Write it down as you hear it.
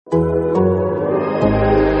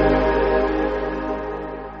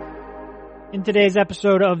In today's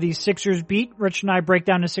episode of the Sixers Beat, Rich and I break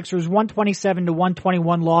down the Sixers'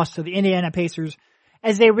 127-121 loss to the Indiana Pacers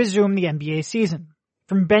as they resume the NBA season.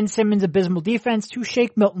 From Ben Simmons' abysmal defense to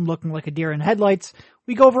Shake Milton looking like a deer in headlights,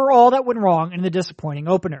 we go over all that went wrong in the disappointing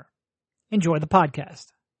opener. Enjoy the podcast.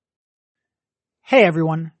 Hey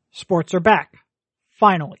everyone, sports are back.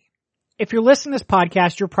 Finally. If you're listening to this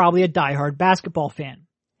podcast, you're probably a diehard basketball fan,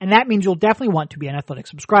 and that means you'll definitely want to be an Athletic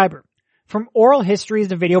subscriber. From oral histories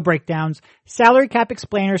to video breakdowns, salary cap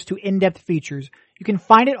explainers to in-depth features, you can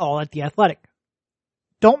find it all at The Athletic.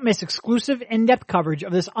 Don't miss exclusive in-depth coverage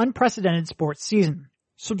of this unprecedented sports season.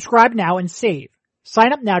 Subscribe now and save.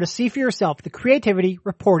 Sign up now to see for yourself the creativity,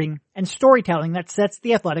 reporting, and storytelling that sets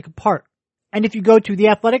The Athletic apart. And if you go to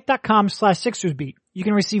theathletic.com/SixersBeat, you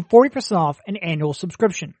can receive 40% off an annual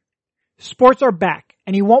subscription. Sports are back,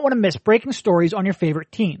 and you won't want to miss breaking stories on your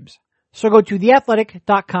favorite teams. So go to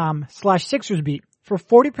theathletic.com/SixersBeat for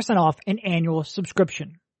 40% off an annual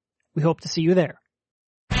subscription. We hope to see you there.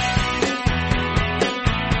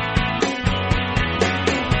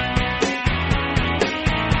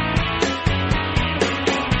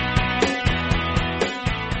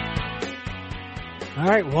 All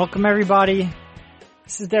right, welcome everybody.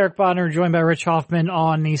 This is Derek Bodner, joined by Rich Hoffman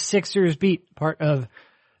on the Sixers Beat, part of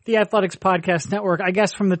the Athletics Podcast Network. I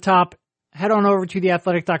guess from the top, head on over to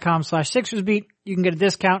theathletic.com/SixersBeat. You can get a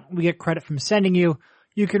discount. We get credit from sending you.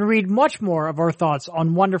 You can read much more of our thoughts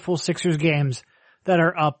on wonderful Sixers games that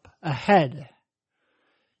are up ahead.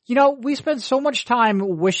 You know, we spent so much time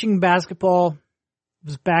wishing basketball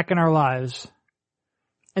was back in our lives.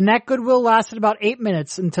 And that goodwill lasted about 8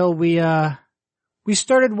 minutes until we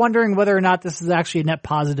started wondering whether or not this is actually a net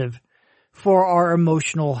positive for our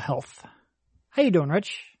emotional health. How you doing,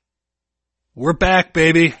 Rich? We're back,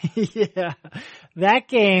 baby. Yeah. That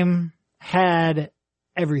game had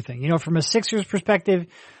everything. You know, from a Sixers perspective,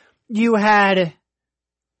 you had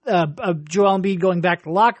Joel Embiid going back to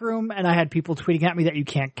the locker room, and I had people tweeting at me that you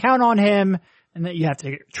can't count on him and that you have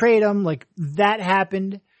to trade him. Like, that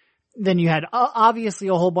happened. Then you had obviously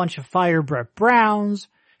a whole bunch of fire Brett Browns.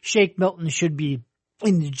 Shake Milton should be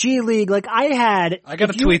in the G League. Like, I got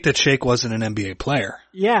a tweet that Shake wasn't an NBA player.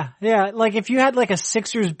 Yeah. Like, if you had like a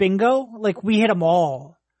Sixers bingo, like, we hit them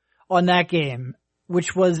all on that game,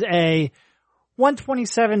 which was a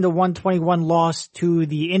 127-121 loss to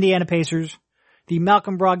the Indiana Pacers, the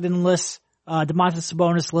Malcolm Brogdon-less, Domantas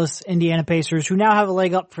Sabonis-less Indiana Pacers, who now have a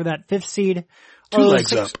leg up for that 5th seed. Two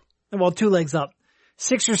legs up. Well, 2 legs up.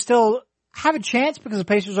 Sixers still have a chance because the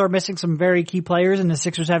Pacers are missing some very key players and the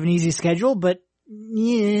Sixers have an easy schedule, but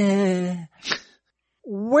yeah.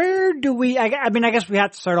 Where do we, I guess we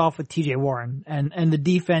have to start off with TJ Warren and the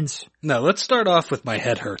defense. No, let's start off with my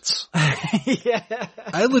head hurts. Yeah.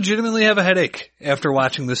 I legitimately have a headache after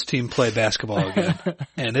watching this team play basketball again.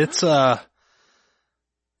 And it's, man,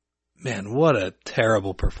 what a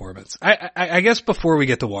terrible performance. I guess before we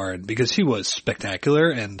get to Warren, because he was spectacular,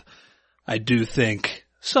 and I do think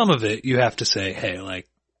some of it you have to say, hey, like,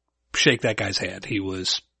 shake that guy's hand. He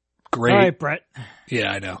was great. All right, Brett. Yeah,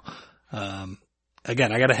 I know.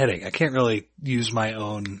 Again, I got a headache. I can't really use my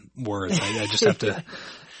own words. I just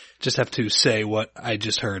have to say what I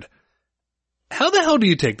just heard. How the hell do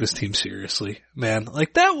you take this team seriously, man?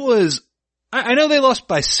 Like, that was, I know they lost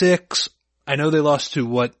by 6. I know they lost to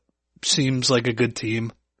what seems like a good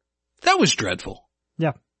team. That was dreadful.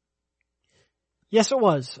 Yeah. Yes, it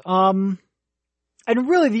was. And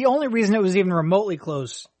really the only reason it was even remotely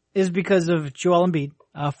close is because of Joel Embiid.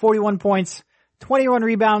 41 points, 21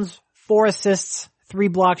 rebounds, 4 assists, 3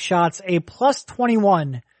 block shots, a plus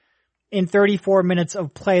 21 in 34 minutes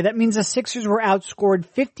of play. That means the Sixers were outscored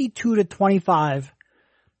 52-25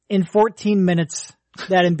 in 14 minutes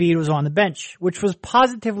that Embiid was on the bench, which was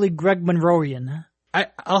positively Greg Monroeian.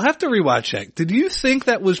 I'll have to rewatch that. Did you think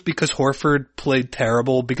that was because Horford played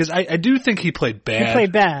terrible? Because I do think he played bad. He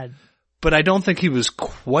played bad. But I don't think he was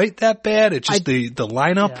quite that bad. It's just the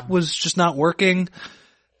lineup was just not working.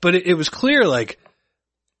 But it was clear, like,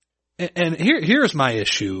 and here's my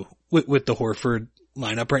issue with the Horford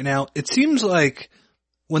lineup right now. It seems like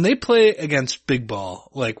when they play against big ball,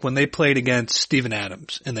 like when they played against Steven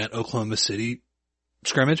Adams in that Oklahoma City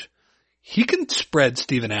scrimmage, he can spread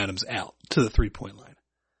Steven Adams out to the 3-point line.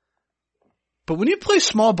 But when you play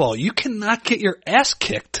small ball, you cannot get your ass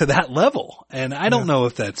kicked to that level. And I don't know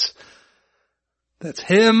if that's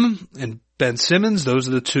him and Ben Simmons. Those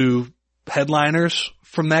are the 2 headliners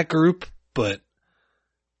from that group. But,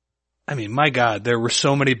 I mean, my God, there were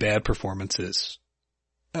so many bad performances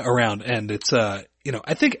around. And it's, I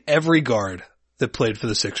think every guard that played for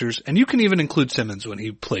the Sixers, and you can even include Simmons when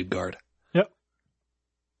he played guard,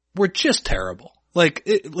 were just terrible. Like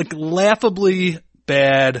laughably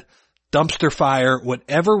bad, dumpster fire,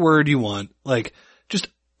 whatever word you want, like just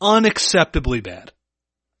unacceptably bad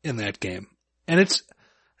in that game. And it's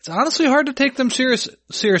honestly hard to take them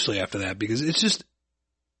seriously after that, because it's just,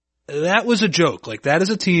 that was a joke. Like, that is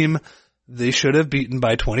a team they should have beaten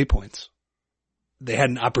by 20 points. They had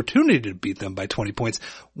an opportunity to beat them by 20 points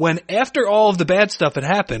when, after all of the bad stuff had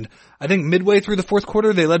happened, I think midway through the fourth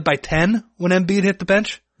quarter, they led by 10 when Embiid hit the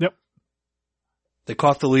bench. Yep. They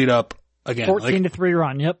caught the lead up again. 14-3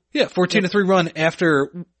 run, yep. Yeah, 14-3 run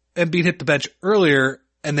after Embiid hit the bench earlier,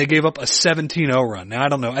 and they gave up a 17-0 run. Now, I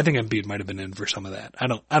don't know. I think Embiid might have been in for some of that. I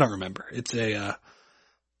don't remember.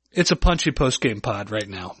 It's a punchy post-game pod right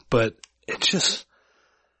now, but it's just,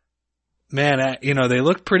 man, they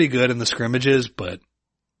looked pretty good in the scrimmages, but,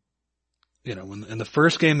 when in the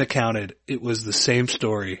first game that counted, it was the same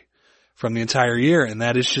story from the entire year, and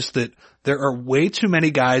that is just that there are way too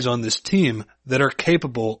many guys on this team that are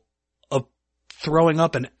capable of throwing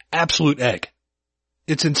up an absolute egg.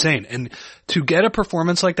 It's insane. And to get a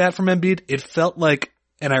performance like that from Embiid, it felt like,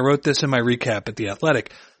 and I wrote this in my recap at The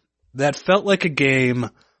Athletic, that felt like a game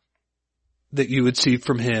that you would see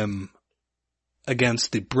from him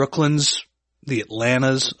against the Brooklyns, the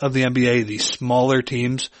Atlantas of the NBA, the smaller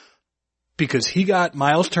teams, because he got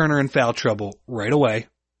Miles Turner in foul trouble right away.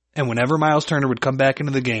 And whenever Miles Turner would come back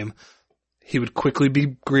into the game, he would quickly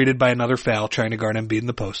be greeted by another foul trying to guard Embiid in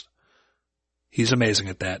the post. He's amazing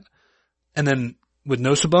at that. And then with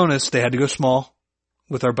no Sabonis, they had to go small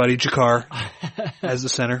with our buddy Jakar as the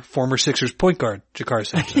center, former Sixers point guard Jakar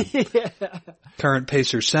Sampson, yeah. Current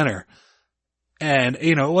Pacers center. And,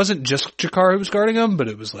 it wasn't just Jakar who was guarding him, but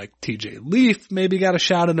it was like TJ Leaf maybe got a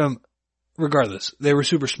shot at him. Regardless, they were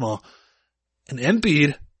super small. And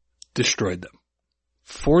Embiid destroyed them.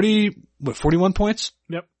 41 points?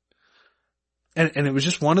 Yep. And it was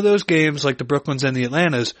just one of those games like the Brooklyns and the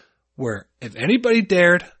Atlantas where if anybody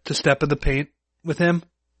dared to step in the paint with him,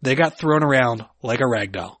 they got thrown around like a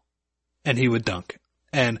rag doll. And he would dunk.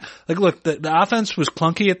 And, look, the offense was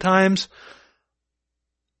clunky at times.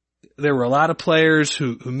 There were a lot of players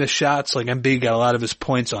who missed shots. Like Embiid got a lot of his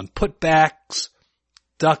points on putbacks,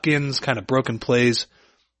 duck-ins, kind of broken plays.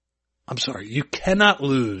 I'm sorry, you cannot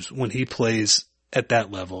lose when he plays at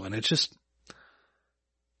that level. And it's just,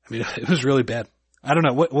 it was really bad. I don't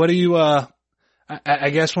know. What do you, I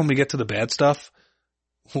guess when we get to the bad stuff,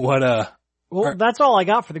 well, that's all I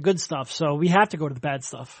got for the good stuff, so we have to go to the bad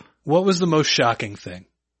stuff. What was the most shocking thing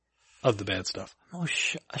of the bad stuff?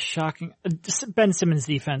 Shocking. Ben Simmons'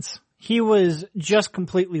 defense. He was just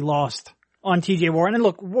completely lost on TJ Warren. And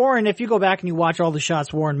look, Warren, if you go back and you watch all the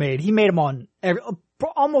shots Warren made, he made them on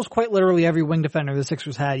almost quite literally every wing defender the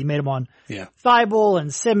Sixers had. He made them on Thibault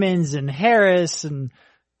and Simmons and Harris and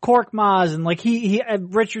Korkmaz, and he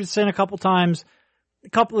had Richardson a couple times, a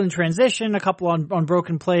couple in transition, a couple on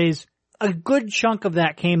broken plays. A good chunk of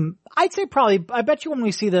that came, I'd say probably, I bet you when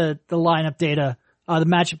we see the lineup data, the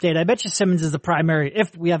matchup data, I bet you Simmons is the primary,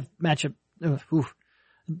 if we have matchup, who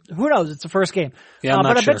knows, it's the first game. Yeah, I'm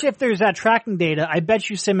not but sure. I bet you if there's that tracking data, I bet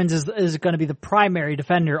you Simmons is going to be the primary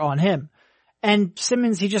defender on him. And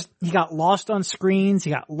Simmons, he got lost on screens,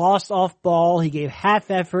 he got lost off ball, he gave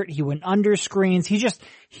half effort, he went under screens,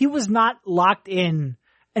 he was not locked in.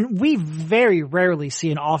 And we very rarely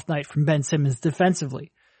see an off night from Ben Simmons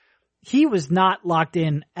defensively. He was not locked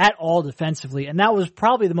in at all defensively, and that was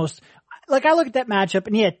probably the most, I look at that matchup,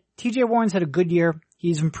 and TJ Warren's had a good year.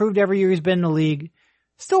 He's improved every year he's been in the league.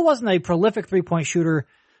 Still wasn't a prolific three-point shooter,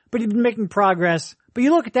 but he'd been making progress. But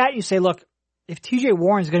you look at that and you say, look, if TJ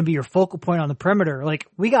Warren's going to be your focal point on the perimeter,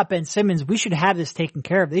 we got Ben Simmons, we should have this taken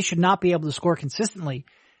care of. They should not be able to score consistently.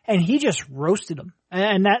 And he just roasted them.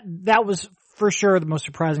 And that was for sure the most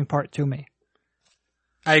surprising part to me.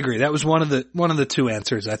 I agree. That was one of the two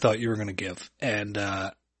answers I thought you were going to give. And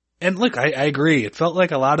look, I agree. It felt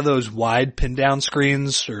like a lot of those wide pin down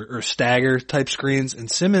screens or stagger type screens. And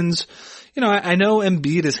Simmons, I know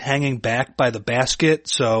Embiid is hanging back by the basket,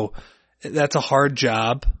 so that's a hard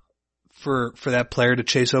job for that player to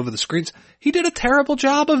chase over the screens. He did a terrible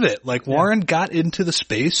job of it. Warren got into the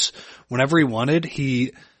space whenever he wanted.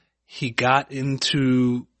 He got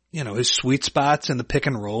into, his sweet spots in the pick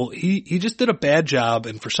and roll. He just did a bad job.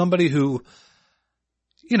 And for somebody who,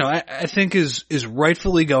 I think is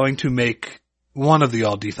rightfully going to make one of the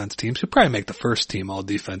all defense teams, who probably make the first team all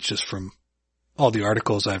defense just from all the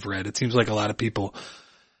articles I've read. It seems like a lot of people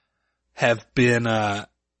have been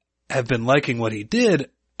liking what he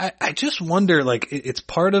did. I just wonder, it's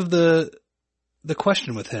part of the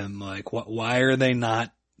question with him. Why are they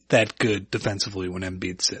not that good defensively when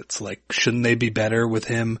Embiid sits? Shouldn't they be better with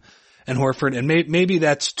him Horford, and maybe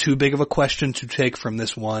that's too big of a question to take from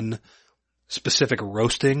this one specific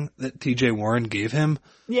roasting that TJ Warren gave him.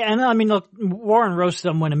 Yeah, and I mean, look, Warren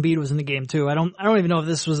roasted him when Embiid was in the game too. I don't even know if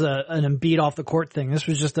this was an Embiid off the court thing. This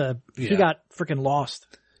was just he got freaking lost.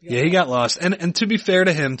 Yeah, he got lost. And to be fair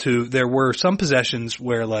to him too, there were some possessions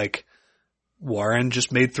where like Warren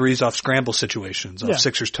just made threes off scramble situations, off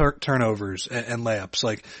Sixers turnovers and layups.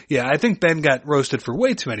 Like, yeah, I think Ben got roasted for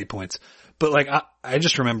way too many points. But like, I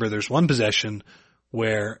just remember there's one possession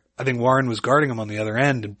where I think Warren was guarding him on the other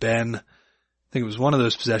end, and Ben, I think it was one of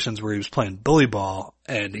those possessions where he was playing bully ball,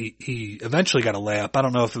 and he eventually got a layup. I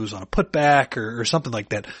don't know if it was on a putback or something like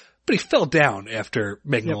that, but he fell down after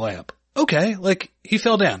making a layup. Okay, like, he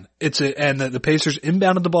fell down. And the Pacers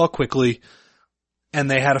inbounded the ball quickly, and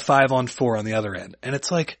they had a 5-on-4 on the other end. And it's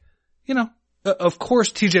like, you know, of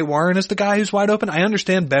course TJ Warren is the guy who's wide open. I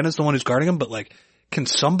understand Ben is the one who's guarding him, but like, can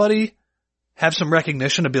somebody have some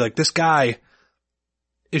recognition to be like, this guy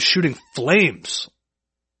is shooting flames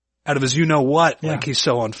out of his you-know-what, like he's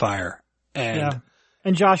so on fire. And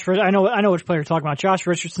Josh, I know which player you're talking about. Josh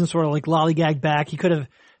Richardson sort of like lollygagged back. He could have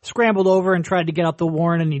scrambled over and tried to get up the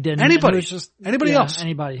Warren, and he didn't. Anybody else.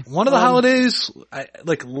 Anybody. One of the Holidays,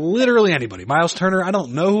 like literally anybody. Miles Turner, I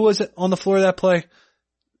don't know who was on the floor of that play.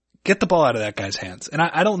 Get the ball out of that guy's hands. And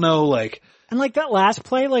I don't know, like. And like that last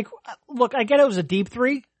play, like, look, I get it was a deep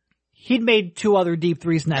three. He'd made 2 other deep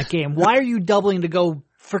threes in that game. Why are you doubling to go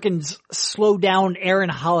frickin' slow down Aaron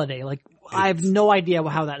Holiday? Like, I have no idea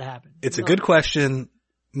how that happened. It's a good question.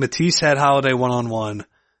 Matisse had Holiday 1-on-1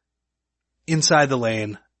 inside the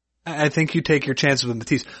lane. I think you take your chances with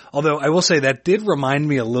Matisse. Although I will say that did remind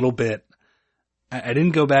me a little bit. I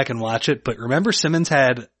didn't go back and watch it, but remember Simmons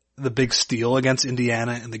had the big steal against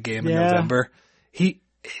Indiana in the game in November?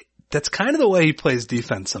 That's kind of the way he plays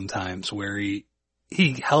defense sometimes, where he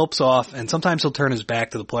helps off and sometimes he'll turn his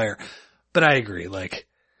back to the player. But I agree, like,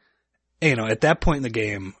 you know, at that point in the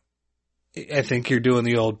game, I think you're doing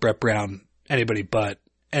the old Brett Brown, anybody but.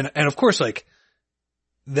 And of course, like,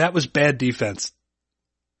 that was bad defense.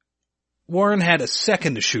 Warren had a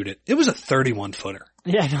second to shoot it. It was a 31-footer.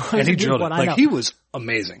 Yeah, no, and he drilled it. Like, he was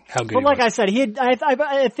amazing. How good. But like I said,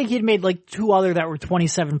 I think he'd made like 2 other that were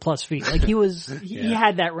 27 plus feet. Like he was, he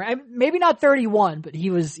had that, maybe not 31, but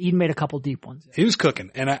he'd made a couple deep ones. He was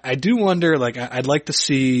cooking. And I do wonder, like, I'd like to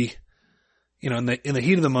see, you know, in the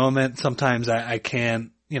heat of the moment, sometimes I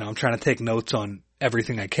can, you know, I'm trying to take notes on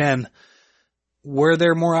everything I can. Were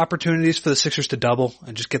there more opportunities for the Sixers to double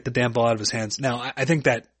and just get the damn ball out of his hands? Now, I think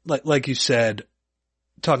that, like you said,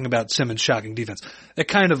 talking about Simmons' shocking defense, it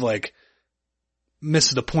kind of like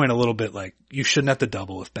misses the point a little bit. Like, you shouldn't have to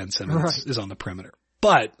double if Ben Simmons is on the perimeter.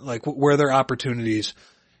 But, like, were there opportunities?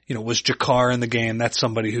 You know, was Jakar in the game? That's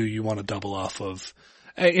somebody who you want to double off of.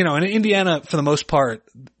 You know, in Indiana, for the most part,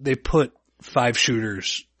 they put 5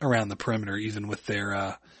 shooters around the perimeter, even with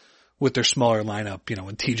their smaller lineup. You know,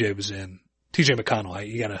 when TJ was in. TJ McConnell,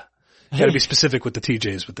 you gotta be specific with the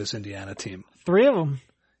TJs with this Indiana team. 3 of them.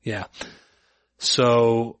 Yeah.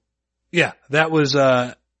 So, yeah, that was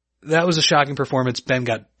a shocking performance. Ben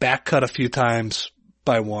got back cut a few times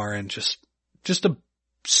by Warren. Just a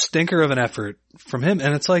stinker of an effort from him.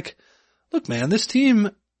 And it's like, look, man, this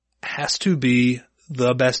team has to be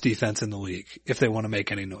the best defense in the league if they want to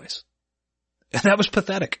make any noise. And that was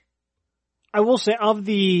pathetic. I will say, of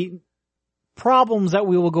the problems that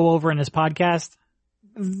we will go over in this podcast,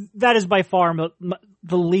 that is by far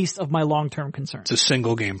the least of my long-term concerns. It's a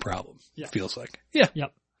single game problem, it feels like. Yeah.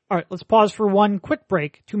 Yep. All right, let's pause for one quick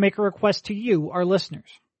break to make a request to you, our listeners.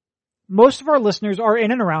 Most of our listeners are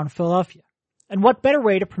in and around Philadelphia. And what better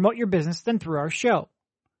way to promote your business than through our show?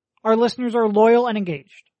 Our listeners are loyal and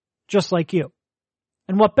engaged, just like you.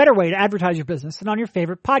 And what better way to advertise your business than on your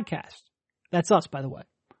favorite podcast? That's us, by the way.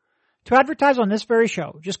 To advertise on this very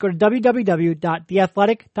show, just go to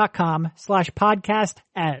www.theathletic.com/podcast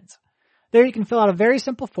ads. There you can fill out a very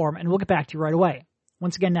simple form and we'll get back to you right away.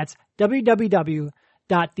 Once again, that's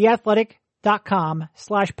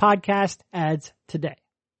www.theathletic.com/podcast ads today.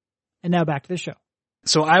 And now back to the show.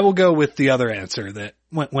 So I will go with the other answer that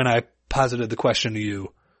when I posited the question to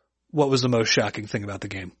you, what was the most shocking thing about the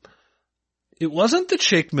game? It wasn't that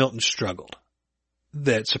Shake Milton struggled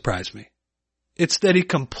that surprised me. It's that he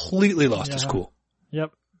completely lost his cool.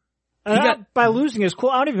 Yep. By losing his cool,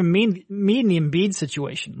 I don't even mean the Embiid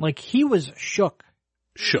situation. Like, he was shook.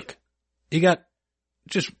 He got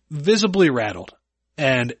just visibly rattled.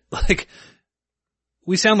 And, like,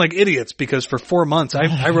 we sound like idiots because for 4 months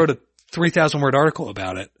I wrote a 3,000-word article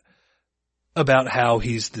about it, about how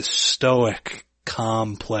he's this stoic,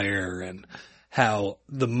 calm player and how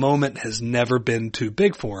the moment has never been too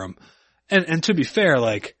big for him. And to be fair,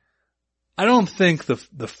 like, I don't think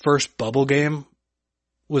the first bubble game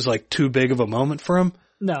was like too big of a moment for him.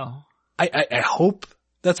 No. I hope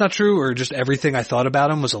that's not true, or just everything I thought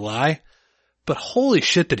about him was a lie. But holy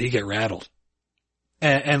shit did he get rattled.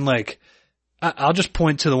 And like, I'll just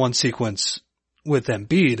point to the one sequence with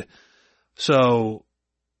Embiid. So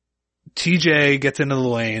TJ gets into the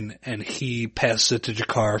lane and he passes it to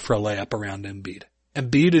Jakar for a layup around Embiid.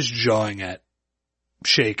 Embiid is jawing at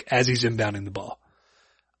Shake as he's inbounding the ball.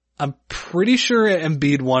 I'm pretty sure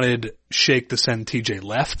Embiid wanted Shake to send TJ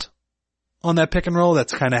left on that pick and roll.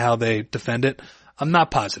 That's kind of how they defend it. I'm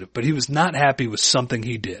not positive, but he was not happy with something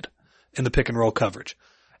he did in the pick and roll coverage.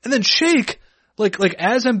 And then Shake, like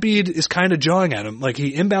as Embiid is kind of jawing at him, like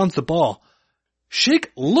he inbounds the ball,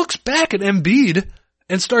 Shake looks back at Embiid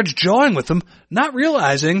and starts jawing with him, not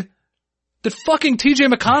realizing that fucking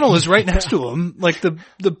TJ McConnell is right next to him, like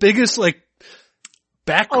the biggest like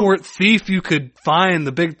backcourt thief you could find,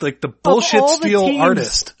 the bullshit steal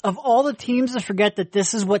artist. Of all the teams that forget that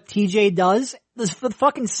this is what TJ does, the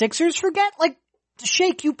fucking Sixers forget, like,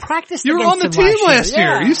 Shake, you practiced You were on the team last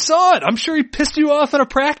year. You saw it. I'm sure he pissed you off in a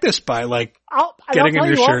practice by like getting in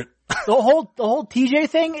your shirt. The whole TJ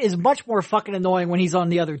thing is much more fucking annoying when he's on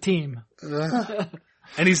the other team.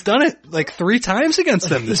 And he's done it like 3 times against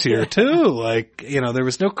them this year too. Like, there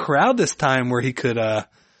was no crowd this time where he could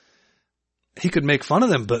make fun of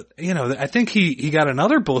them, but I think he got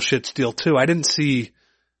another bullshit steal too. I didn't see,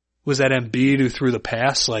 was that Embiid who threw the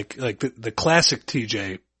pass? Like the classic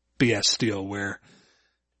TJ BS steal where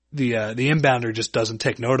the inbounder just doesn't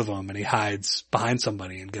take note of him and he hides behind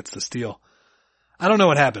somebody and gets the steal. I don't know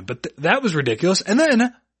what happened, but that was ridiculous. And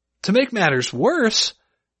then to make matters worse,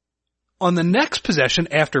 on the next possession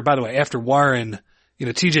after Warren,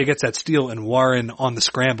 TJ gets that steal and Warren on the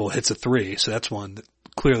scramble hits a 3. So that's one that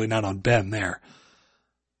clearly not on Ben there.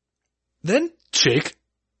 Then Shake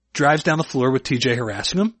drives down the floor with TJ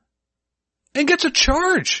harassing him and gets a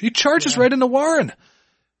charge. He charges right into Warren.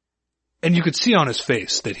 And you could see on his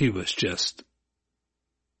face that he was just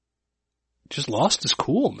lost his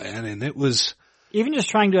cool, man. And it was even just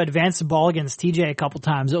trying to advance the ball against TJ a couple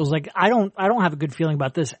times. It was like, I don't have a good feeling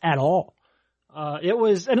about this at all. It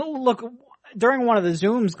was, and look, during one of the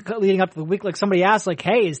Zooms leading up to the week, like somebody asked, like,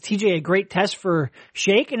 hey, is TJ a great test for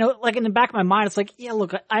Shake? And like in the back of my mind, it's like, yeah,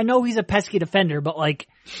 look, I know he's a pesky defender, but like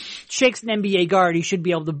Shake's an NBA guard. He should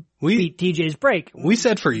be able to beat TJ's break. We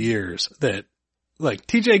said for years that like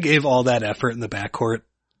TJ gave all that effort in the backcourt.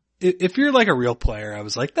 If you're like a real player, I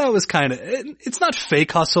was like, that was kind of, it's not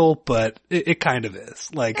fake hustle, but it kind of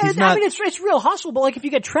is. Like he's not. I mean, it's real hustle, but like if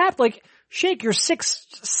you get trapped, like Shake, you're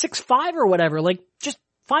 6'5" or whatever, like just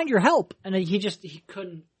find your help. And he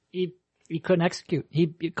couldn't execute.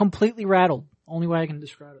 He completely rattled. Only way I can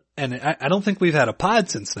describe it. And I don't think we've had a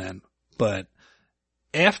pod since then, but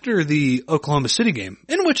after the Oklahoma City game,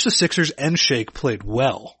 in which the Sixers and Shake played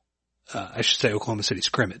well, I should say Oklahoma City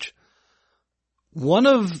scrimmage, one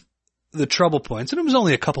of the trouble points, and it was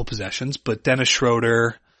only a couple possessions, but Dennis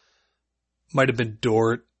Schroeder, might have been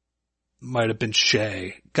Dort, might have been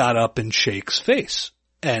Shea, got up in Shake's face.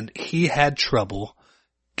 And he had trouble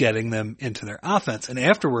getting them into their offense. And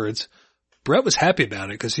afterwards, Brett was happy about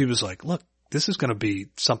it because he was like, look, this is going to be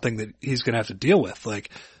something that he's going to have to deal with. Like,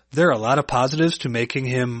 there are a lot of positives to making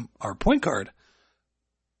him our point guard.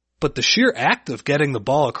 But the sheer act of getting the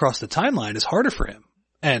ball across the timeline is harder for him.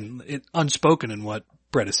 And unspoken in what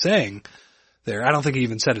Brett is saying there, I don't think he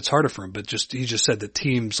even said it's harder for him, but he just said that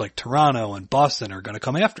teams like Toronto and Boston are going to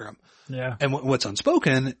come after him. Yeah. And what's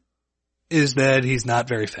unspoken is that he's not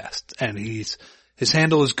very fast, and his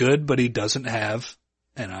handle is good, but he doesn't have,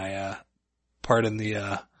 and I pardon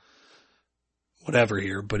the whatever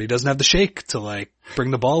here, but he doesn't have the shake to like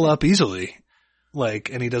bring the ball up easily,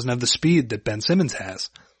 and he doesn't have the speed that Ben Simmons has.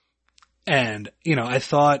 And I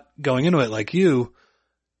thought going into it, like you,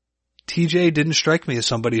 TJ didn't strike me as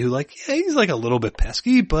somebody who he's like a little bit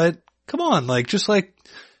pesky, but come on,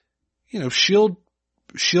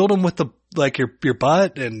 shield him with your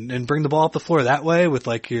butt and bring the ball up the floor that way with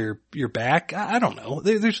your back. I don't know.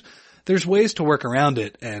 There's ways to work around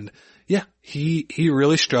it. And yeah, he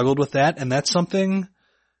really struggled with that. And that's something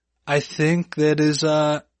I think that is,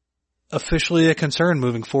 officially a concern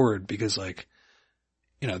moving forward because they're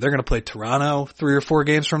going to play Toronto 3 or 4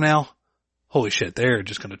 games from now. Holy shit, they're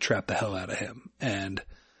just going to trap the hell out of him. And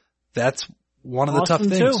that's one of the tough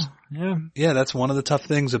things. Too. Yeah, that's one of the tough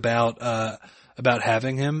things about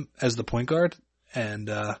having him as the point guard.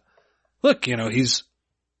 And, look, he's,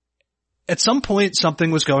 at some point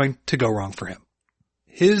something was going to go wrong for him.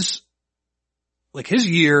 His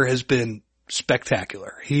year has been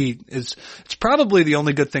spectacular. It's probably the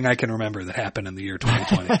only good thing I can remember that happened in the year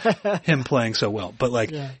 2020. Him playing so well. But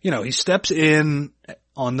he steps in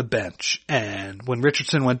on the bench, and when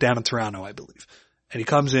Richardson went down in Toronto, I believe, and he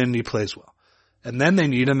comes in and he plays well. And then they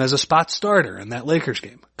need him as a spot starter in that Lakers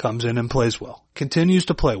game. Comes in and plays well. Continues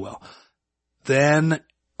to play well. Then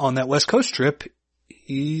on that West Coast trip,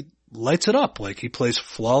 he lights it up. Like, he plays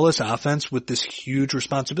flawless offense with this huge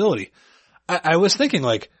responsibility. I was thinking,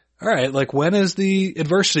 like, all right, like, when is the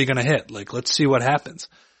adversity going to hit? Like, let's see what happens.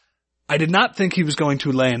 I did not think he was going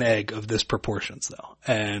to lay an egg of this proportions, though.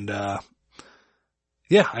 And, I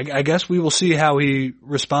guess we will see how he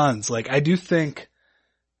responds. Like, I do think,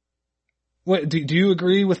 do you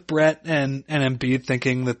agree with Brett and Embiid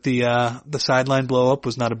thinking that the sideline blow up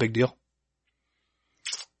was not a big deal?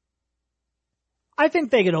 I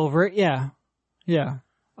think they get over it. Yeah. Yeah.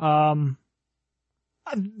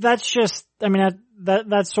 That's just, I mean,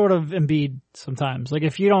 that's sort of Embiid sometimes. Like,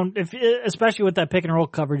 especially with that pick and roll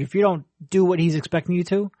coverage, if you don't do what he's expecting you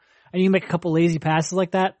to, and you make a couple lazy passes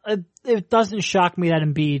like that, it doesn't shock me that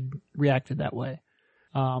Embiid reacted that way.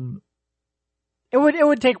 It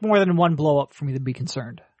would take more than one blow up for me to be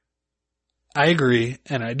concerned. I agree.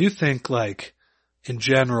 And I do think, like, in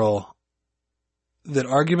general, that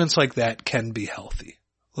arguments like that can be healthy.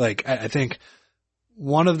 Like, I think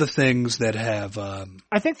one of the things that have,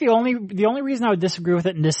 I think the only reason I would disagree with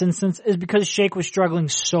it in this instance is because Shake was struggling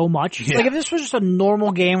so much. Yeah. Like, if this was just a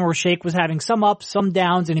normal game where Shake was having some ups, some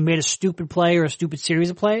downs, and he made a stupid play or a stupid series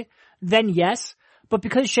of play, then yes. But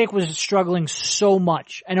because Shake was struggling so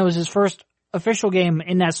much, and it was his first official game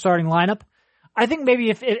in that starting lineup, I think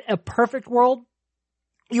maybe if in a perfect world,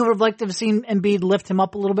 you would have liked to have seen Embiid lift him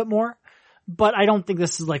up a little bit more. But I don't think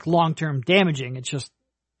this is like long-term damaging. It's just,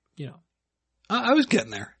 I was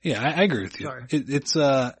getting there. Yeah, I agree with you.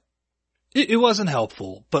 Sorry. It wasn't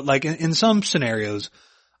helpful, but like in some scenarios,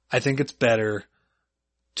 I think it's better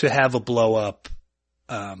to have a blow up,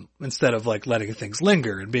 instead of like letting things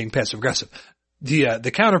linger and being passive aggressive.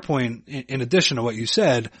 The counterpoint, in addition to what you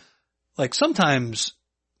said, like sometimes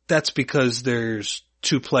that's because there's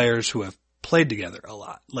two players who have played together a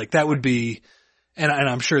lot. Like that would be, and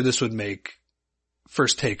I'm sure this would make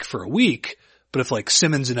first take for a week, but if like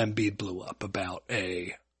Simmons and Embiid blew up about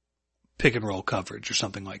a pick and roll coverage or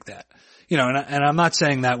something like that, and I'm not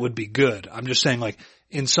saying that would be good. I'm just saying like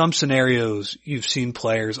in some scenarios you've seen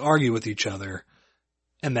players argue with each other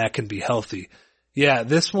and that can be healthy. Yeah,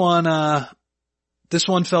 this one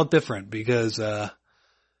felt different because,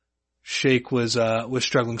 Shake was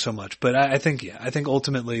struggling so much, but I think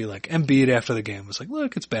ultimately like Embiid after the game was like,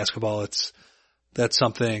 look, it's basketball. That's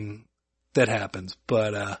something that happens.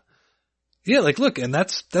 But, like, look, and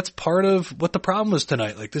that's part of what the problem was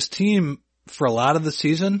tonight. Like this team for a lot of the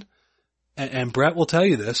season, and Brett will tell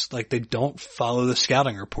you this, like they don't follow the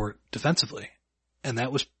scouting report defensively. And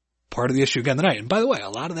that was part of the issue again tonight. And by the way, a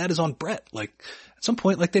lot of that is on Brett. Like at some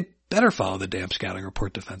point, like they better follow the damn scouting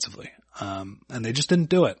report defensively. And they just didn't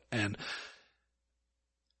do it. And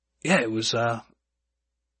yeah, it was,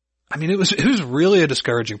 it was really a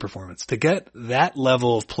discouraging performance to get that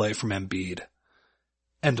level of play from Embiid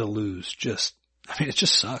and to lose. It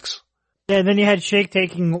just sucks. Yeah. And then you had Shake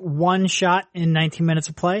taking one shot in 19 minutes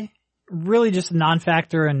of play. Really just a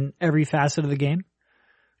non-factor in every facet of the game.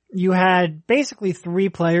 You had basically three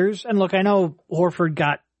players. And look, I know Horford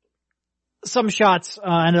got some shots,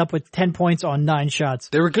 ended up with 10 points on 9 shots.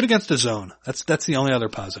 They were good against the zone. That's the only other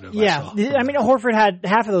positive I saw. Horford had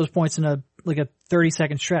half of those points in a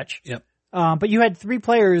 30-second stretch. Yep. But you had three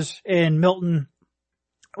players in Milton,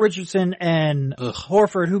 Richardson, and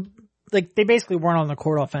Horford who, like, they basically weren't on the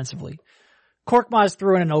court offensively. Korkmaz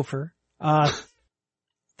threw in an offer.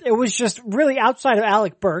 It was just really outside of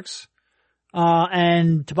Alec Burks,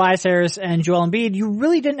 and Tobias Harris and Joel Embiid, you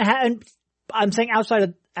really didn't have, and I'm saying outside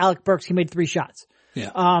of Alec Burks, he made 3 shots.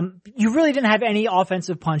 Yeah. You really didn't have any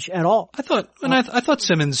offensive punch at all. I thought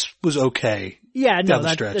Simmons was okay. Yeah, down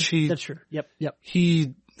the stretch. That's true. Yep.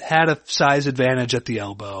 He had a size advantage at the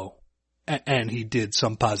elbow, and he did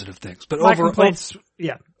some positive things. But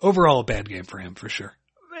overall a bad game for him for sure.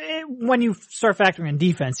 When you start factoring in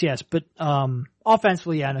defense, yes, but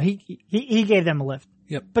offensively, he gave them a lift.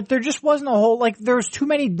 Yep. But there just wasn't a whole, like, there was too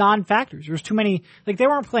many non-factors. There was too many, like, they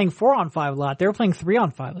weren't playing 4-on-5 a lot. They were playing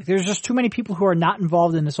 3-on-5. Like, there's just too many people who are not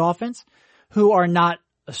involved in this offense, who are not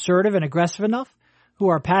assertive and aggressive enough, who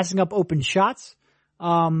are passing up open shots.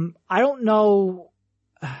 I don't know.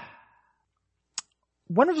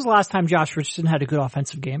 When was the last time Josh Richardson had a good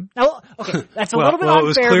offensive game? Now, okay, that's a little bit unfair. Well, it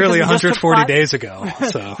was clearly 140 days ago,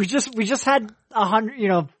 so. we just had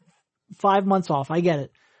 5 months off. I get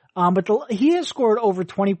it. But he has scored over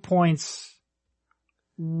 20 points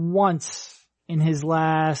once in his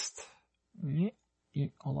last,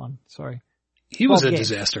 hold on, sorry. He was a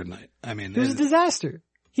disaster tonight. I mean, he was a disaster.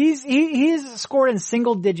 He has scored in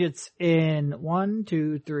single digits in 1,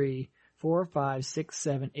 2, 3, 4, 5, 6,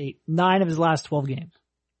 7, 8, 9 of his last 12 games.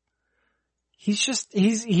 He's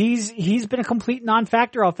been a complete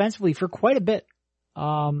non-factor offensively for quite a bit.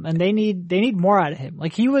 And they need more out of him.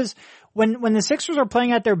 Like he was, when the Sixers are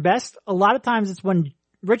playing at their best, a lot of times it's when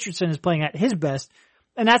Richardson is playing at his best.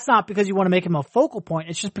 And that's not because you want to make him a focal point.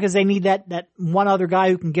 It's just because they need that one other guy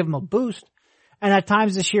who can give him a boost. And at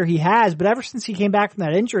times this year he has, but ever since he came back from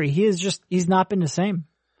that injury, he's not been the same.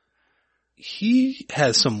 He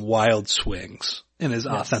has some wild swings in his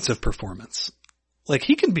offensive performance. Like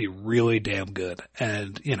he can be really damn good.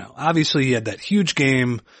 And, obviously he had that huge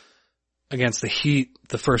game against the Heat,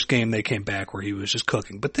 the first game they came back where he was just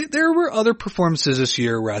cooking. But there were other performances this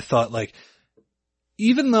year where I thought like,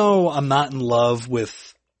 even though I'm not in love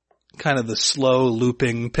with kind of the slow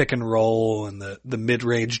looping pick and roll and the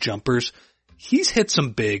mid-range jumpers, he's hit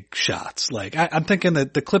some big shots. Like I'm thinking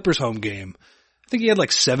that the Clippers home game, I think he had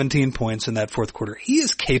like 17 points in that fourth quarter. He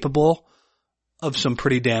is capable of some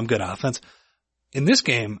pretty damn good offense. In this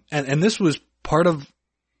game, and this was part of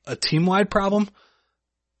a team-wide problem,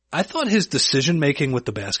 I thought his decision-making with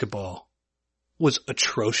the basketball was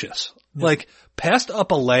atrocious. Yeah. Like, passed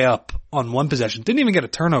up a layup on one possession, didn't even get a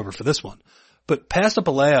turnover for this one, but passed up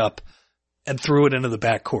a layup and threw it into the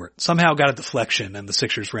backcourt. Somehow got a deflection and the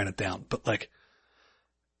Sixers ran it down. But like,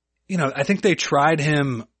 I think they tried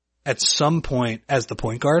him at some point as the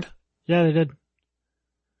point guard. Yeah, they did.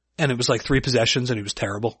 And it was like 3 possessions and he was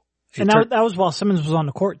terrible. And that was while Simmons was on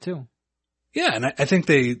the court too. Yeah, and I think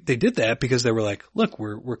they did that because they were like, look,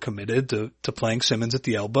 we're committed to playing Simmons at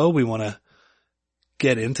the elbow. We want to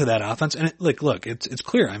get into that offense. And it's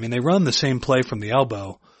clear. I mean, they run the same play from the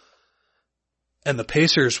elbow and the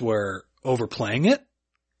Pacers were overplaying it.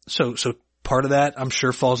 So part of that I'm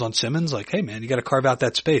sure falls on Simmons. Like, hey man, you got to carve out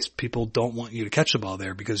that space. People don't want you to catch the ball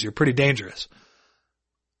there because you're pretty dangerous.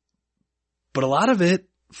 But a lot of it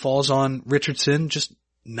falls on Richardson just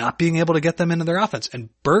not being able to get them into their offense. And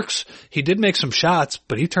Burks, he did make some shots,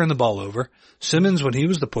 but he turned the ball over. Simmons, when he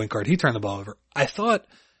was the point guard, he turned the ball over. I thought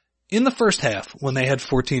in the first half, when they had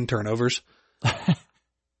 14 turnovers,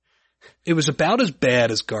 it was about as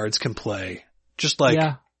bad as guards can play. Just like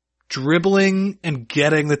dribbling and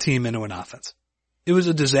getting the team into an offense. It was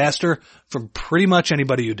a disaster from pretty much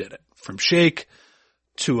anybody who did it. From Shake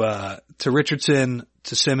to Richardson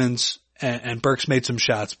to Simmons, and Burks made some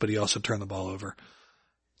shots, but he also turned the ball over.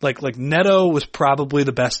 Like Neto was probably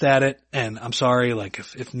the best at it, and I'm sorry, like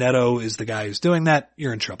if Neto is the guy who's doing that,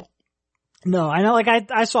 you're in trouble. No, I know, like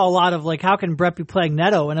I saw a lot of like, how can Brett be playing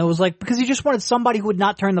Neto? And it was like, because he just wanted somebody who would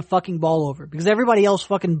not turn the fucking ball over, because everybody else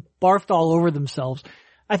fucking barfed all over themselves.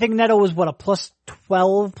 I think Neto was a plus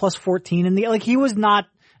 12, plus 14 in like he was not,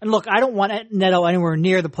 and look, I don't want Neto anywhere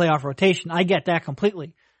near the playoff rotation. I get that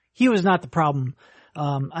completely. He was not the problem,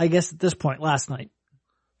 I guess at this point last night.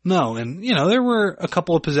 No, and there were a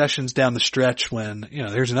couple of possessions down the stretch when,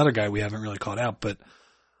 there's another guy we haven't really called out, but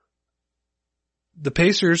the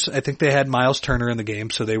Pacers, I think they had Miles Turner in the game,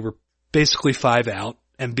 so they were basically 5 out.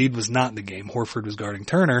 Embiid was not in the game. Horford was guarding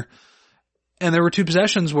Turner. And there were 2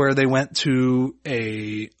 possessions where they went to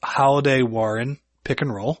a Holiday-Warren pick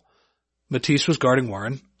and roll. Matisse was guarding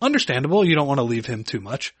Warren. Understandable, you don't want to leave him too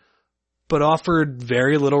much, but offered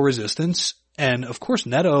very little resistance. And of course,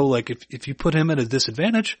 Neto, like if you put him at a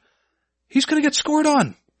disadvantage, he's going to get scored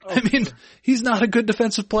on. Oh, I mean, he's not a good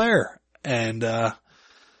defensive player. And,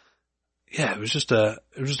 it was just a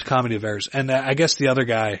comedy of errors. And I guess the other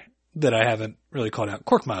guy that I haven't really called out,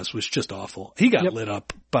 Korkmaz, was just awful. He got lit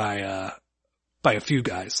up by a few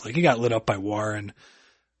guys. Like he got lit up by Warren.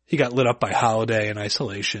 He got lit up by Holiday in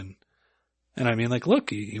isolation. And I mean, like,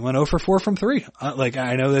 look, he went 0 for 4 from 3.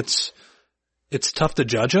 I know it's tough to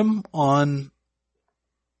judge him on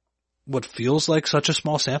what feels like such a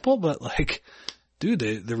small sample, but like, dude,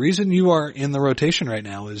 the reason you are in the rotation right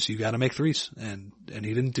now is you got to make threes, and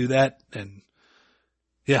he didn't do that. And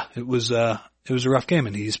yeah, it was a rough game,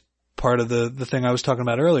 and he's part of the thing I was talking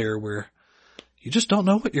about earlier, where you just don't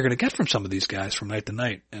know what you're going to get from some of these guys from night to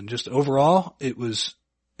night. And just overall, it was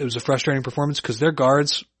a frustrating performance because their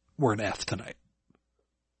guards were an F tonight.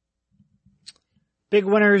 Big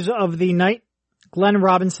winners of the night. Glenn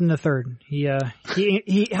Robinson III.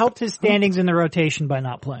 He helped his standings in the rotation by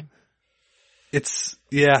not playing. It's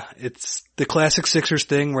the classic Sixers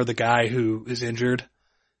thing where the guy who is injured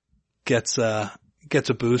gets a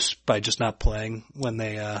boost by just not playing when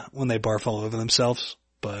they barf all over themselves.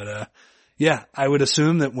 But, yeah, I would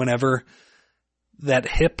assume that whenever that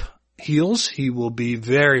hip heals, he will be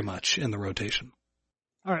very much in the rotation.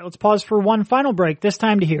 All right, let's pause for one final break, this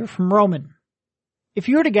time to hear from Roman. If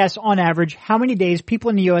you were to guess, on average, how many days people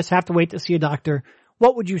in the U.S. have to wait to see a doctor,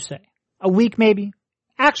 what would you say? A week, maybe?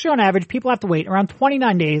 Actually, on average, people have to wait around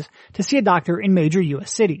 29 days to see a doctor in major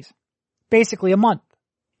U.S. cities. Basically a month.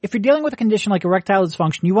 If you're dealing with a condition like erectile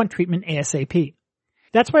dysfunction, you want treatment ASAP.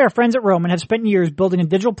 That's why our friends at Roman have spent years building a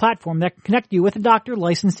digital platform that can connect you with a doctor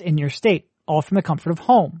licensed in your state, all from the comfort of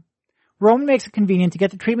home. Roman makes it convenient to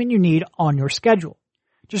get the treatment you need on your schedule.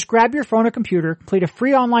 Just grab your phone or computer, complete a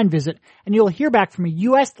free online visit, and you'll hear back from a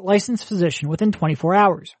U.S. licensed physician within 24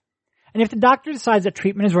 hours. And if the doctor decides that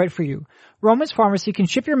treatment is right for you, Roman's Pharmacy can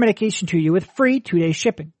ship your medication to you with free 2-day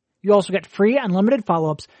shipping. You also get free unlimited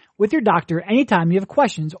follow-ups with your doctor anytime you have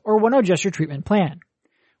questions or want to adjust your treatment plan.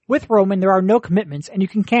 With Roman, there are no commitments and you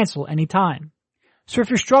can cancel anytime. So if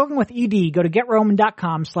you're struggling with ED, go to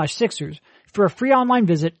GetRoman.com/Sixers for a free online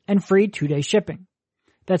visit and free 2-day shipping.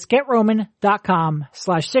 That's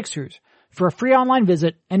GetRoman.com/Sixers for a free online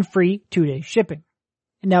visit and free 2-day shipping.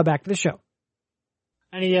 And now back to the show.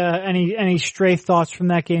 Any stray thoughts from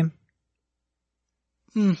that game?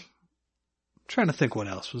 Trying to think what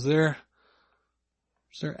else. Was there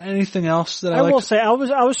anything else that I will say I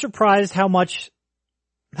was surprised how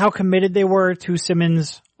committed they were to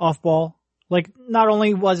Simmons off ball. Like, not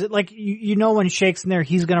only was it like, you know when Shake's in there,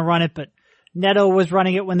 he's gonna run it, but Neto was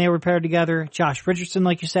running it when they were paired together. Josh Richardson,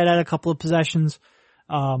 like you said, had a couple of possessions.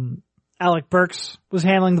 Alec Burks was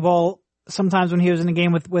handling the ball sometimes when he was in a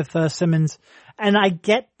game with Simmons. And I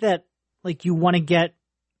get that, like, you want to get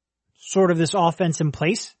sort of this offense in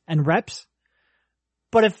place and reps.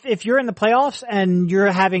 But if you're in the playoffs and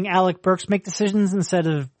you're having Alec Burks make decisions instead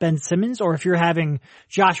of Ben Simmons, or if you're having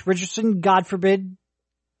Josh Richardson, God forbid,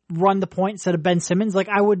 run the point instead of Ben Simmons, like,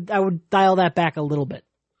 I would dial that back a little bit.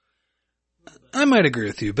 I might agree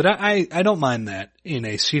with you, but I don't mind that in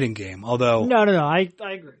a seeding game, although... No, I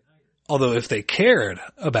agree. Although if they cared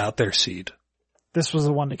about their seed... This was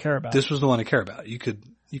the one to care about. This was the one to care about. You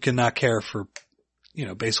could not care for,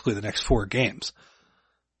 basically the next 4 games.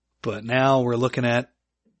 But now we're looking at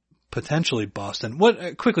potentially Boston. What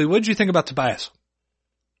did you think about Tobias?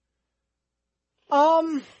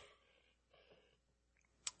 I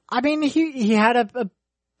mean, he had a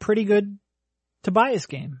pretty good Tobias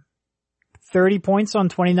game. 30 points on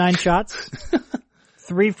 29 shots.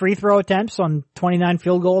 3 free throw attempts on 29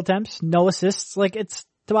 field goal attempts. No assists. Like, it's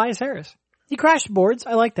Tobias Harris. He crashed boards.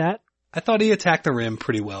 I like that. I thought he attacked the rim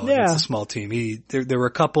pretty well against a small team. There were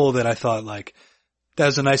a couple that I thought, like, that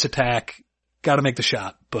was a nice attack. Got to make the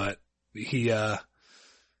shot. But he,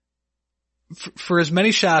 for as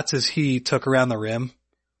many shots as he took around the rim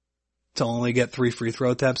to only get 3 free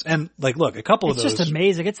throw attempts, and, like, look, a couple of those. It's just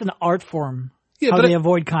amazing. It's an art form. Yeah, how they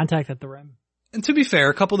avoid contact at the rim. And to be fair,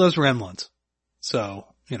 a couple of those were M1s. So,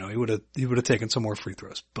 he would have taken some more free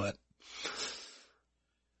throws, but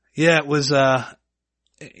yeah, it was, I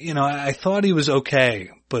thought he was okay,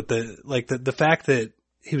 but the fact that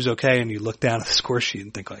he was okay and you look down at the score sheet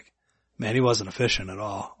and think, like, man, he wasn't efficient at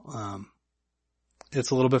all. It's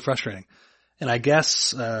a little bit frustrating. And I guess,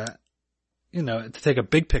 to take a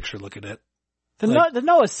big picture look at it. The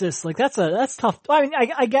no assists, like, that's tough. I mean,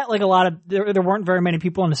 I get, like, a lot of, there weren't very many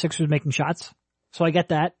people on the Sixers making shots, so I get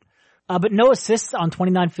that. But no assists on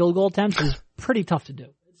 29 field goal attempts is pretty tough to do.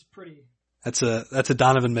 It's pretty. That's a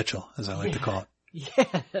Donovan Mitchell, as I like to call it.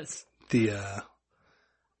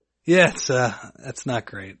 Yes. That's not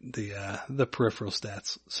great. The peripheral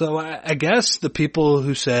stats. So I guess the people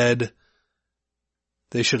who said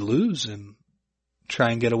they should lose and try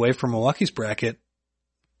and get away from Milwaukee's bracket,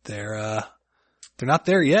 they're not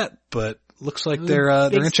there yet, but looks like they're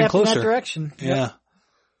inching closer. In that direction. Yeah.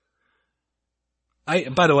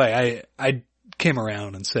 By the way, I came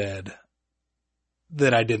around and said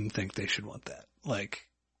that I didn't think they should want that. Like,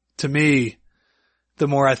 to me, the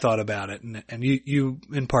more I thought about it, and you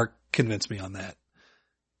in part convinced me on that,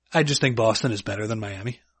 I just think Boston is better than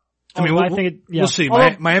Miami. We'll see.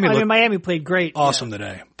 Miami played great. Awesome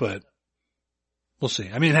today, but we'll see.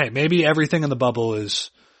 I mean, hey, maybe everything in the bubble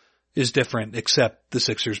is different except the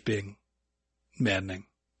Sixers being maddening,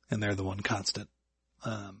 and they're the one constant.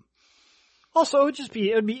 Also,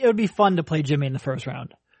 it would be fun to play Jimmy in the first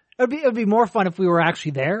round. It would be more fun if we were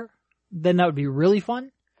actually there. Then that would be really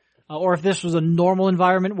fun. Or if this was a normal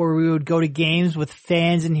environment where we would go to games with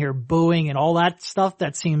fans and hear booing and all that stuff,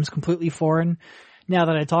 that seems completely foreign now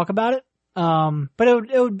that I talk about it. But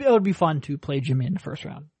it would be fun to play Jimmy in the first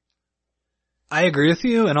round. I agree with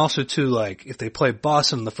you, and also too, like, if they play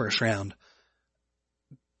Boston in the first round,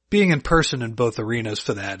 being in person in both arenas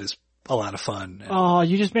for that is a lot of fun. Oh,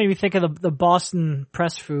 you just made me think of the Boston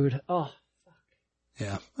press food. Oh.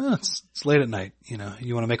 Yeah. Well, it's late at night. You know,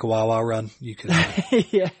 you want to make a Wawa run, you can,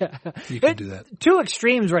 yeah. You can do that. Two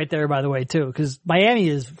extremes right there, by the way, too, because Miami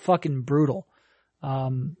is fucking brutal.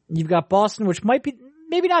 You've got Boston, which might be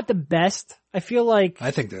maybe not the best. I feel like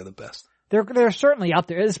I think they're the best. They're certainly up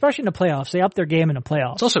there, especially in the playoffs. They up their game in the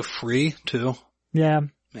playoffs. It's also free too. Yeah.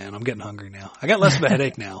 Man, I'm getting hungry now. I got less of a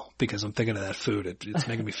headache now because I'm thinking of that food. It's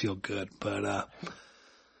making me feel good. But I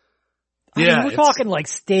mean, we're talking like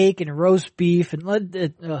steak and roast beef and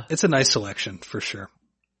it's a nice selection for sure.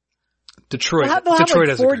 Detroit they'll have like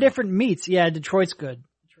has 4 different meats. Yeah, Detroit's good.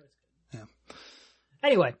 Yeah.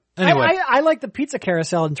 Anyway. I like the pizza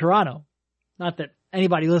carousel in Toronto. Not that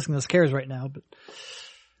anybody listening to this cares right now, but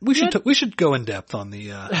we should go in depth on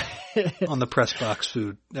the on the press box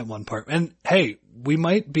food at one part. And hey, we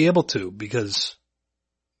might be able to because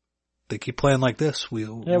they keep playing like this. We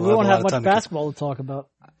won't have much basketball to talk about.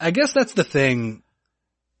 I guess that's the thing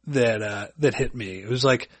that hit me. It was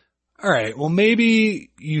like, all right, well maybe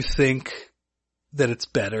you think that it's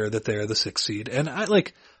better that they're the 6th seed. And I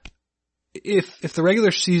like if the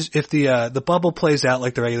regular season, if the bubble plays out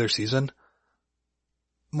like the regular season,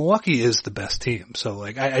 Milwaukee is the best team. So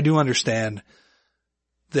like, I do understand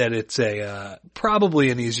that it's probably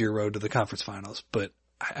an easier road to the conference finals, but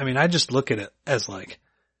I mean, I just look at it as like,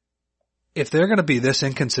 if they're going to be this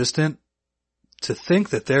inconsistent, to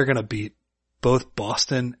think that they're going to beat both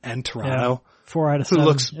Boston and Toronto, 4 out of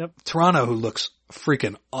 7. Toronto, who looks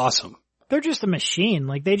freaking awesome. They're just a machine.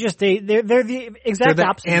 Like they're the exact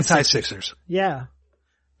opposite. Anti-Sixers. Yeah.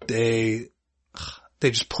 They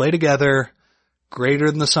just play together. Greater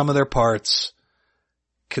than the sum of their parts,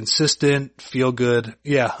 consistent, feel good.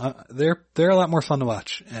 Yeah, they're a lot more fun to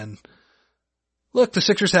watch. And look, the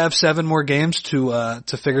Sixers have 7 more games to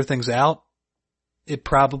figure things out. It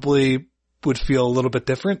probably would feel a little bit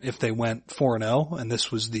different if they went 4-0 and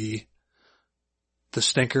this was the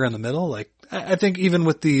stinker in the middle. Like, I think even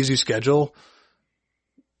with the easy schedule,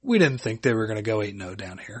 we didn't think they were going to go 8-0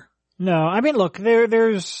 down here. No, I mean, look,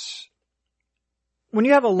 there's when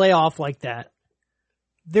you have a layoff like that,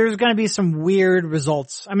 there's going to be some weird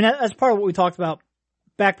results. I mean, that's part of what we talked about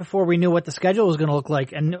back before we knew what the schedule was going to look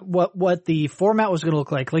like and what the format was going to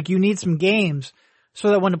look like. Like, you need some games so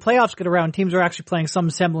that when the playoffs get around, teams are actually playing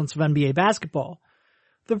some semblance of NBA basketball.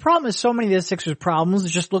 The problem is so many of the Sixers' problems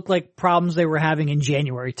just look like problems they were having in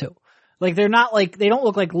January too. Like, they don't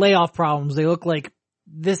look like layoff problems. They look like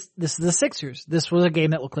this is the Sixers. This was a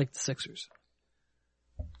game that looked like the Sixers.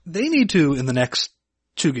 They need to, in the next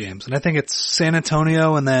 2 games, and I think it's San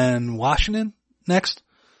Antonio and then Washington next.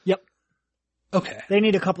 Yep. Okay. They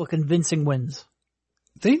need a couple of convincing wins.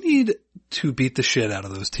 They need to beat the shit out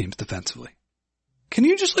of those teams defensively. Can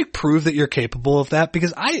you just like prove that you're capable of that?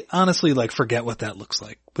 Because I honestly like forget what that looks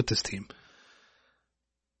like with this team.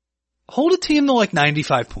 Hold a team to like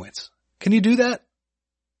 95 points. Can you do that?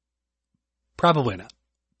 Probably not.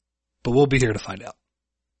 But we'll be here to find out.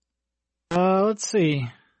 Let's see.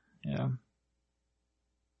 Yeah.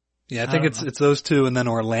 Yeah, I think it's those 2 and then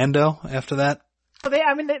Orlando after that. Well,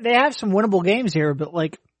 they have some winnable games here, but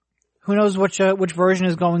like, who knows which version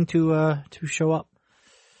is going to show up.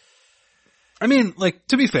 I mean, like,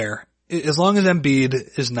 to be fair, as long as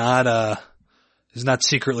Embiid is not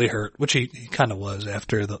secretly hurt, which he kind of was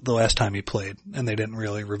after the last time he played, and they didn't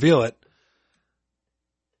really reveal it.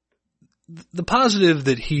 The positive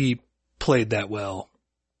that he played that well,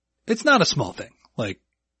 it's not a small thing. Like,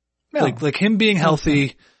 no. like him being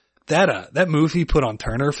healthy, that move he put on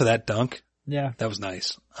Turner for that dunk, yeah, that was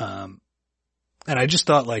nice. And I just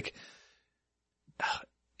thought like,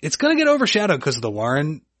 it's gonna get overshadowed because of the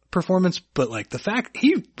Warren performance, but like the fact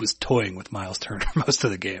he was toying with Miles Turner most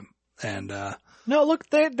of the game. And, no, look,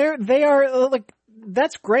 they are like,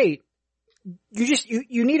 that's great.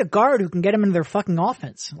 You need a guard who can get them into their fucking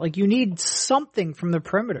offense. Like, you need something from the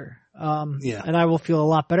perimeter. Yeah. And I will feel a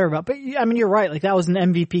lot better about, but I mean, you're right. Like, that was an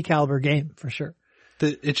MVP caliber game for sure.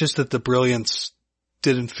 It's just that the brilliance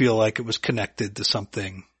didn't feel like it was connected to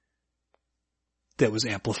something that was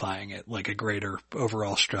amplifying it, like a greater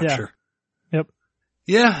overall structure. Yeah. Yep.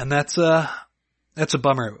 Yeah, and that's a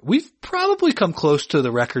bummer. We've probably come close to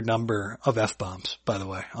the record number of F-bombs, by the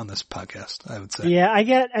way, on this podcast, I would say.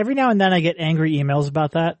 Yeah, every now and then I get angry emails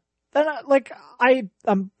about that. Then, I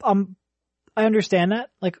understand that.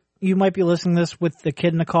 Like, you might be listening to this with the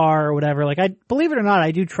kid in the car or whatever. Like, believe it or not, I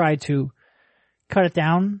do try to cut it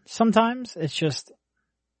down sometimes. It's just,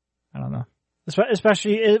 I don't know.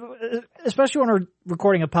 Especially when we're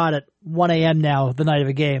recording a pod at 1 a.m. now, the night of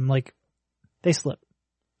a game, like, they slip.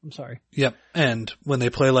 I'm sorry. Yep. And when they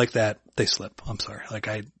play like that, they slip. I'm sorry. Like,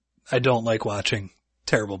 I don't like watching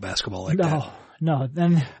terrible basketball like that. No.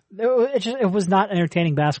 Then it was not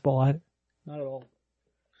entertaining basketball. Not at all.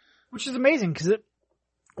 Which is amazing because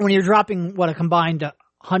when you're dropping a combined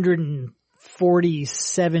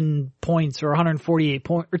 147 points or 148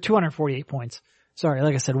 or 248 points. Sorry,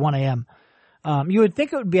 like I said, 1 a.m. You would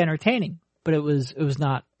think it would be entertaining, but it was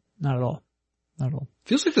not at all. Not at all.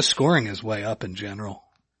 Feels like the scoring is way up in general.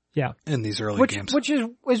 Yeah. In these early games. Which is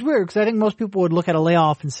weird because I think most people would look at a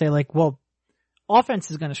layoff and say like, well,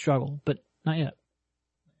 offense is going to struggle, but not yet.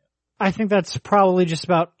 I think that's probably just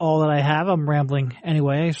about all that I have. I'm rambling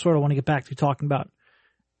anyway. I sort of want to get back to talking about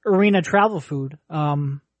arena travel food.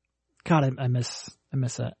 God, I miss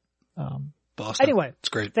that. Boston. Anyway. It's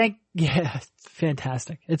great. It's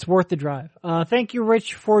fantastic. It's worth the drive. Thank you,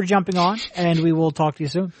 Rich, for jumping on, and we will talk to you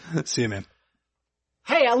soon. See you, man.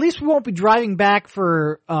 Hey, at least we won't be driving back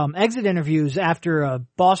for exit interviews after a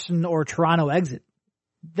Boston or Toronto exit.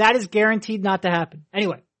 That is guaranteed not to happen.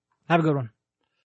 Anyway, have a good one.